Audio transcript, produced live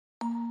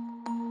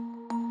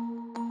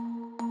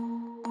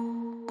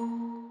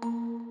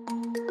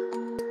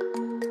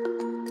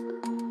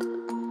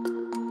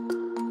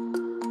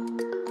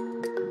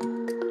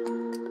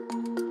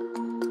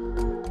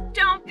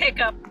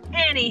pick up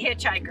any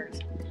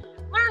hitchhikers.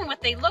 Learn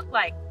what they look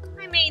like.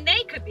 I mean,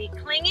 they could be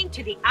clinging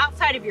to the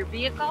outside of your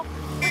vehicle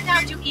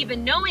without you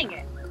even knowing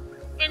it.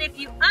 And if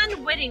you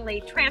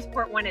unwittingly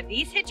transport one of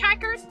these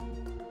hitchhikers,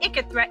 it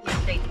could threaten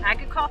your state's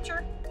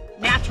agriculture,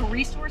 natural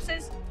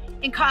resources,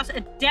 and cause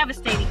a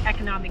devastating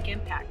economic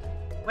impact.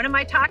 What am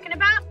I talking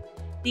about?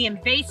 The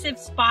invasive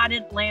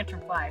spotted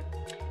lanternfly.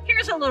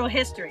 Here's a little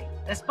history.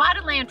 The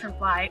spotted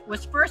lanternfly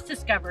was first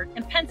discovered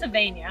in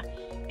Pennsylvania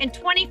in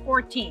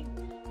 2014,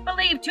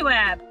 believed to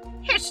have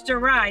hitched a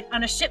ride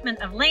on a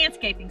shipment of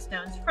landscaping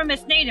stones from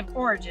its native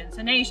origins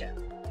in Asia.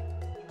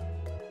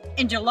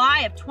 In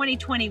July of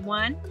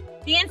 2021,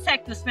 the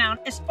insect was found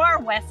as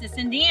far west as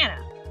Indiana.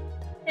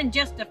 And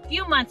just a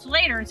few months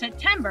later in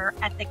September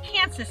at the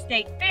Kansas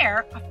State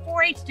Fair, a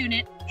 4-H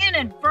student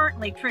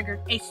inadvertently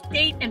triggered a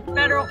state and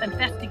federal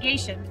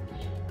investigation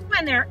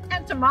when their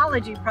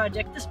entomology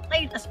project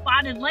displayed a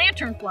spotted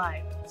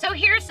lanternfly. So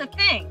here's the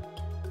thing.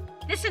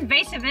 This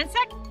invasive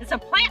insect is a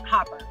plant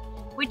hopper,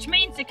 which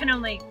means it can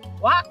only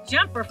walk,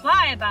 jump, or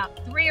fly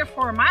about 3 or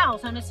 4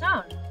 miles on its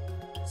own.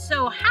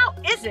 So how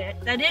is it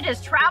that it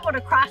has traveled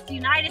across the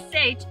United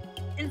States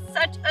in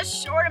such a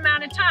short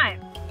amount of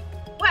time?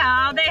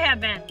 Well, they have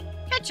been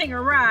hitching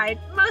a ride,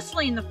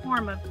 mostly in the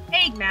form of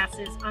egg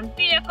masses on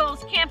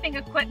vehicles, camping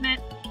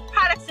equipment,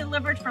 products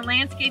delivered for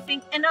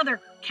landscaping, and other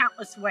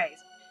countless ways.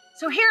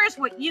 So here is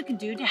what you can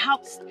do to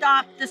help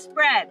stop the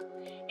spread.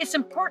 It's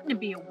important to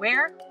be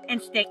aware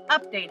and stay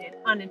updated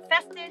on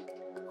infested,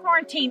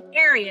 quarantine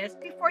areas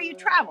before you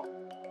travel.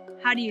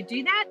 How do you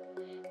do that?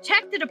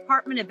 Check the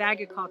Department of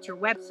Agriculture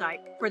website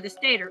for the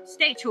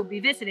states you'll be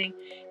visiting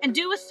and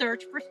do a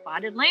search for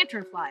spotted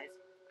lanternflies.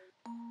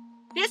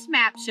 This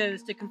map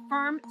shows the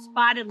confirmed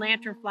spotted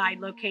lanternfly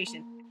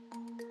location.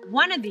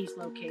 One of these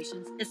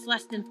locations is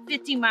less than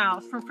 50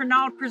 miles from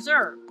Fernald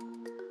Preserve.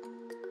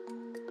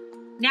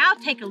 Now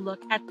take a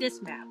look at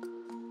this map,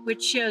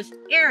 which shows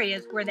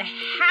areas where the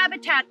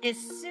habitat is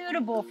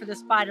suitable for the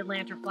spotted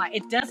lanternfly.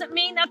 It doesn't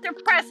mean that they're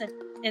present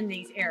in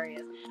these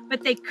areas,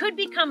 but they could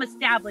become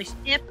established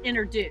if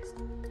introduced.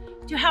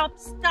 To help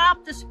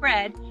stop the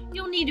spread,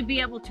 you'll need to be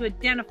able to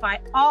identify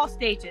all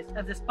stages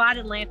of the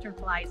spotted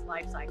lanternfly's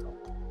life cycle.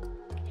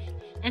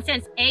 And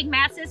since egg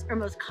masses are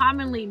most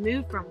commonly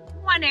moved from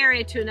one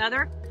area to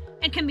another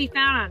and can be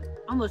found on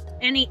almost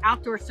any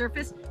outdoor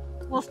surface,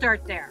 we'll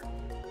start there.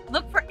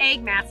 Look for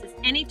egg masses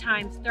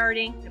anytime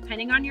starting,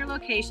 depending on your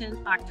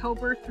location,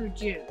 October through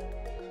June.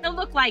 They'll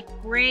look like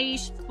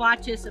grayish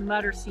splotches of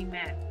mud or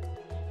cement.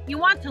 You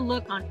want to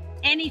look on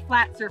any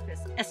flat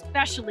surface,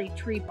 especially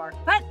tree bark,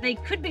 but they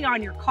could be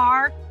on your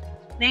car,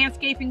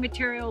 landscaping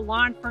material,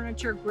 lawn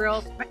furniture,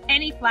 grills, or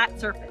any flat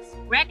surface.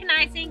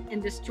 Recognizing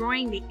and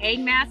destroying the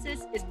egg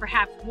masses is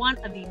perhaps one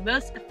of the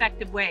most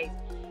effective ways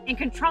in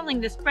controlling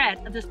the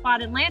spread of the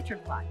spotted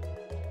lanternfly.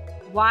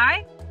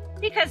 Why?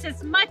 Because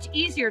it's much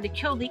easier to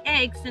kill the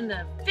eggs than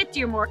the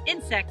 50 or more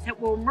insects that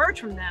will emerge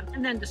from them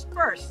and then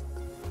disperse.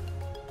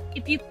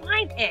 If you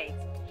find eggs,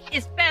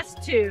 it's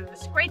best to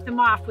scrape them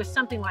off with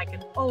something like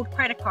an old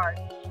credit card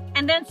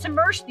and then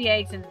submerge the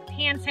eggs in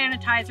hand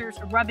sanitizers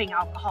or rubbing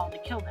alcohol to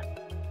kill them.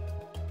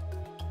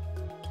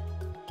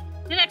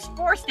 The next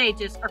 4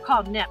 stages are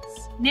called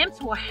nymphs.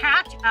 Nymphs will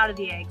hatch out of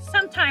the eggs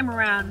sometime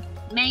around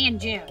May and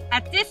June.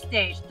 At this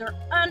stage, they're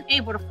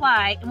unable to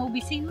fly and will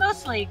be seen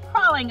mostly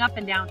crawling up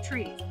and down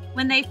trees.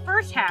 When they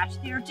first hatch,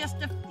 they are just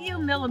a few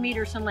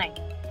millimeters in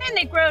length, and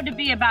they grow to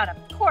be about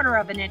 1/4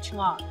 of an inch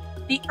long.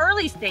 The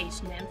early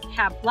stage nymphs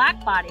have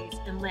black bodies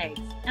and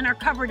legs and are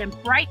covered in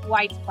bright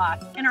white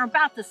spots and are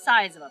about the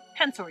size of a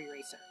pencil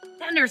eraser.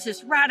 Then there's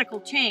this radical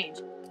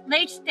change.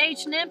 Late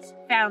stage nymphs,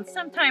 found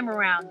sometime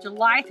around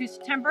July through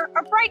September,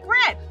 are bright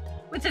red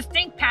with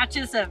distinct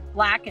patches of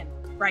black and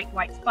bright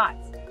white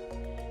spots.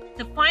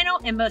 The final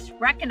and most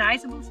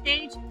recognizable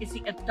stage is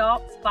the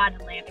adult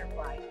spotted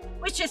lanternfly,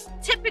 which is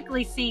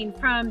typically seen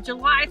from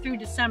July through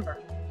December.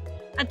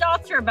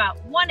 Adults are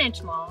about 1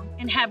 inch long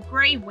and have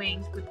gray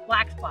wings with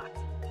black spots.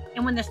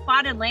 And when the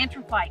spotted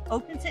lanternfly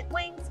opens its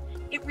wings,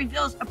 it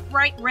reveals a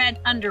bright red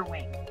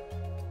underwing.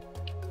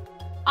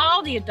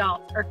 All the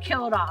adults are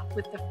killed off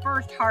with the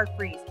first hard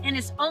freeze, and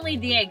it's only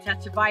the eggs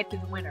that survive through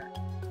the winter.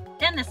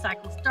 Then the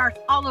cycle starts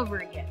all over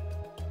again.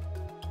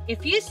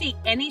 If you see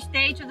any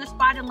stage of the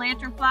spotted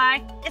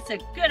lanternfly, it's a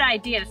good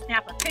idea to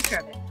snap a picture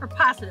of it for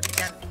positive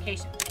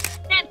identification.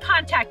 Then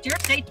contact your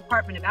state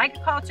Department of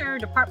Agriculture,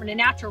 Department of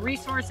Natural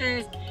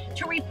Resources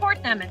to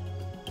report them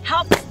and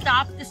help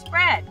stop the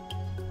spread.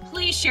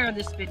 Please share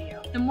this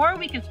video. The more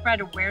we can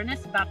spread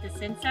awareness about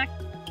this insect,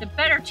 the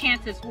better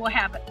chances we'll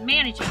have at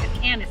managing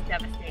it and its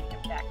devastating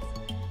effects.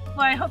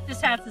 Well, I hope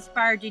this has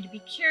inspired you to be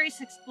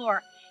curious,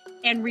 explore,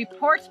 and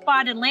report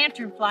spotted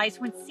lanternflies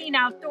when seen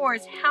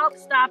outdoors. Help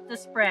stop the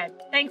spread.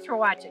 Thanks for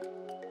watching.